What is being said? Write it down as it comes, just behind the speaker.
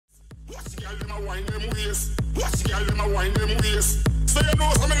girl them a wine them waist. Watch girl them a wine them waist. So you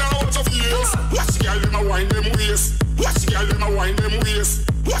know some now out of years. Watch girl them a wine them waist. Watch girl them a wine them waist.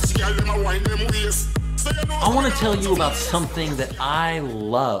 Watch girl them a wine them waist. I want to tell you about something that I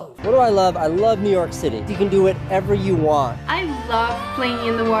love. What do I love? I love New York City. You can do whatever you want. I love playing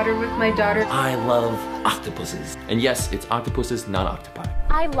in the water with my daughter. I love octopuses. And yes, it's octopuses, not octopi.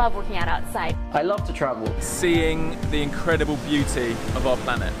 I love working out outside. I love to travel. Seeing the incredible beauty of our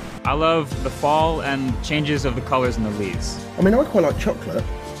planet. I love the fall and changes of the colors in the leaves. I mean, I quite like chocolate.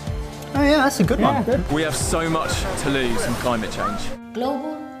 Oh yeah, that's a good one. We have so much to lose from climate change.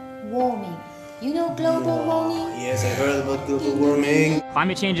 Global warming. You know global warming? Yes, I heard about global warming.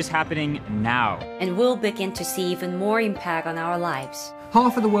 Climate change is happening now. And we'll begin to see even more impact on our lives.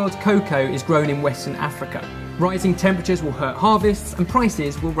 Half of the world's cocoa is grown in Western Africa. Rising temperatures will hurt harvests and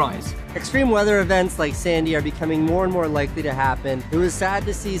prices will rise. Extreme weather events like Sandy are becoming more and more likely to happen. It was sad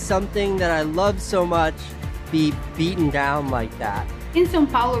to see something that I love so much be beaten down like that. In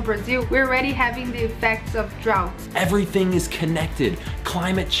São Paulo, Brazil, we're already having the effects of droughts. Everything is connected.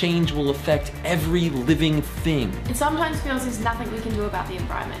 Climate change will affect every living thing. It sometimes feels there's nothing we can do about the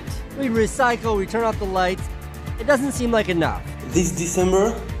environment. We recycle, we turn off the lights. It doesn't seem like enough. This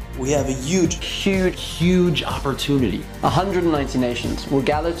December, we have a Huge opportunity. 190 nations will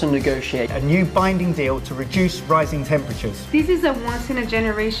gather to negotiate a new binding deal to reduce rising temperatures. This is a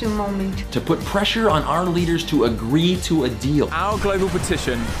once-in-a-generation moment. To put pressure on our leaders to agree to a deal. Our global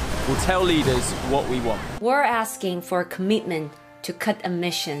petition will tell leaders what we want. We're asking for a commitment to cut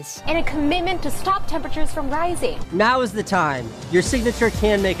emissions. And a commitment to stop temperatures from rising. Now is the time. Your signature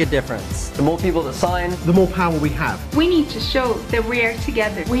can make a difference. The more people that sign, the more power we have. We need to show that we are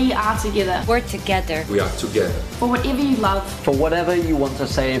together. We are together. We're together. We are together. For whatever you love. For whatever you want to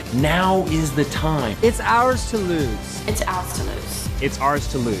save. Now is the time. It's ours to lose. It's ours to lose. It's ours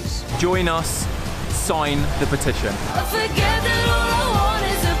to lose. Join us, sign the petition. Forget